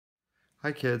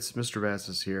Hi kids, Mr.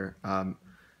 Vassis here.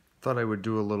 Thought I would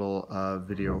do a little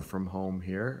video from home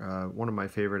here. One of my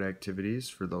favorite activities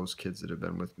for those kids that have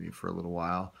been with me for a little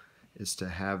while is to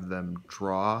have them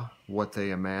draw what they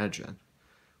imagine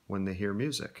when they hear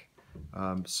music.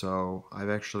 So I've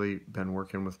actually been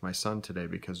working with my son today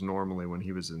because normally when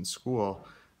he was in school,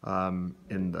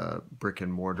 in the brick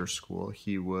and mortar school,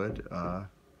 he would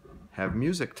have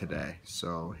music today.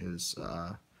 So his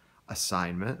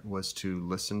assignment was to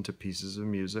listen to pieces of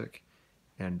music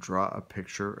and draw a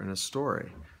picture and a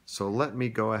story. So let me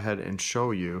go ahead and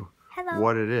show you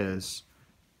what it is.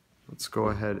 Let's go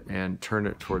ahead and turn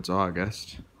it towards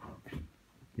August.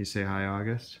 You say hi,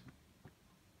 August?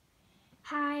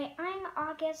 Hi, I'm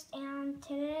August, and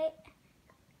today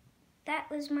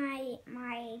that was my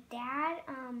dad,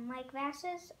 Mike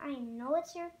Vassis. I know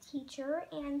it's your teacher,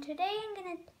 and today I'm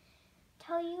gonna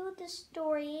tell you the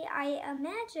story I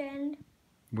imagined.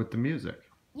 With the music?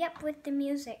 Yep, with the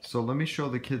music. So let me show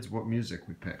the kids what music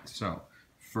we picked. So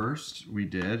first we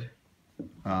did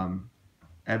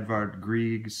Edvard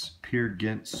Grieg's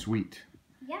Gynt Suite.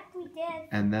 Yep, we did.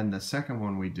 And then the second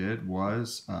one we did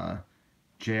was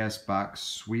J.S. Bach's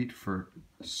Suite for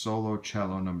Solo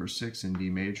Cello No. 6 in D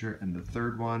major. And the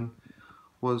third one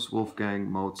was Wolfgang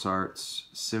Mozart's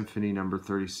Symphony No.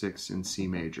 36 in C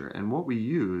major. And what we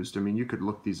used, I mean, you could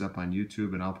look these up on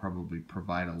YouTube, and I'll probably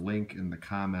provide a link in the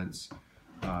comments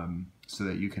so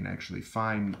that you can actually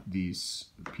find these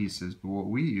pieces. But what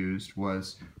we used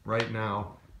was, right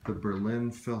now, the Berlin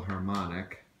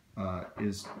Philharmonic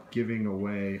is giving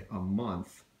away a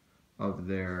month of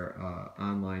their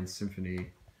online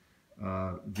symphony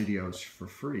videos for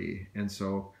free. And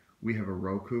so we have a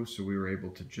Roku, so we were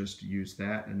able to just use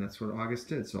that, and that's what August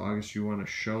did. So August, you want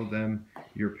to show them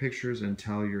your pictures and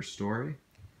tell your story?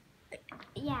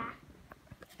 Yeah.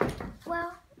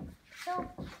 Well, so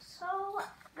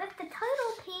with the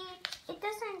title page, it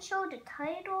doesn't show the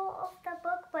title of the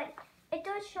book, but it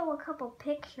does show a couple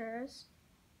pictures.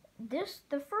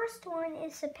 The first one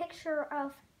is a picture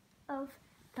of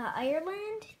the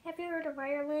Ireland. Have you heard of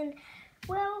Ireland?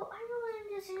 Well,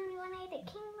 Ireland is in the United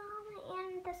Kingdom,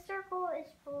 and the circle is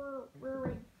for where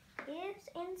it is,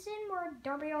 and it's in where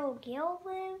W. Gill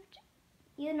lived.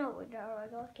 You know where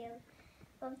W. Gill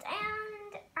lived,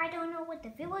 and I don't know what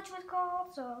the village was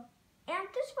called, so. And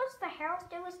this was the house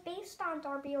that was based on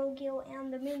W. Gill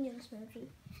and the Minions movie.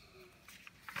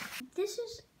 This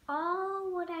is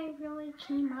all what I really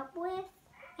came up with,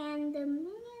 and the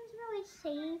Minions really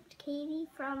saved Katie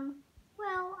from,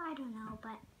 well, I don't know,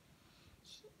 but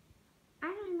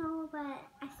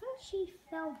I think she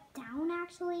fell down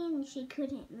actually, and she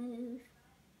couldn't move.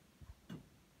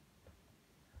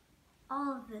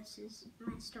 All of this is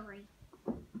my story.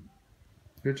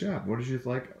 Good job. What did you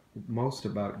like most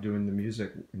about doing the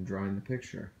music and drawing the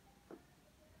picture?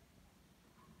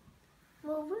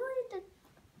 Well, really,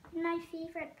 my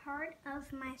favorite part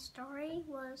of my story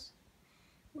was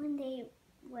when there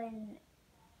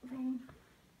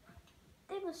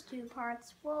was two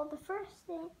parts. Well, the first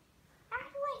thing,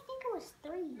 actually, I think it was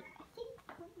three. I think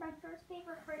my first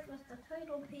favorite part was the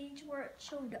title page where it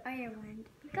showed Ireland,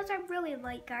 because I really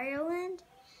like Ireland.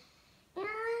 And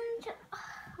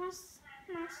my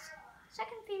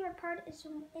second favorite part is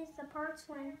the parts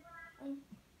when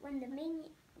the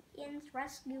Minions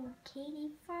rescued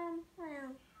Katie from,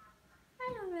 well,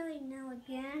 I don't really know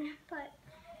again, but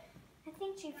I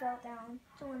think she fell down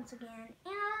once again.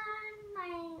 And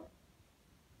my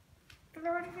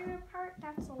third favorite part,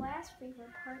 that's the last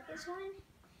favorite part, is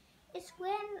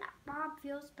when Bob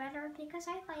feels better, because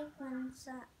I like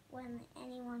when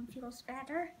anyone feels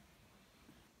better.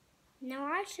 Now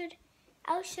I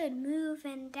should move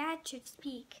and Dad should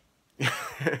speak.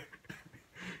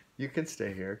 You can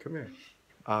stay here. Come here.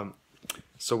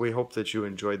 So we hope that you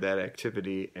enjoyed that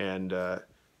activity, and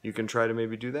you can try to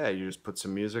maybe do that. You just put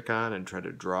some music on and try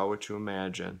to draw what you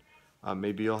imagine.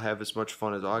 Maybe you'll have as much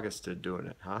fun as August did doing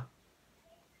it, huh?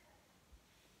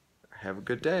 Have a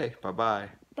good day. Bye-bye.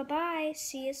 Bye-bye.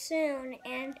 See you soon.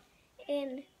 And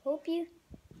hope you,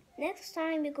 next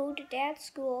time you go to Dad's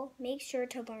school, make sure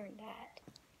to learn that.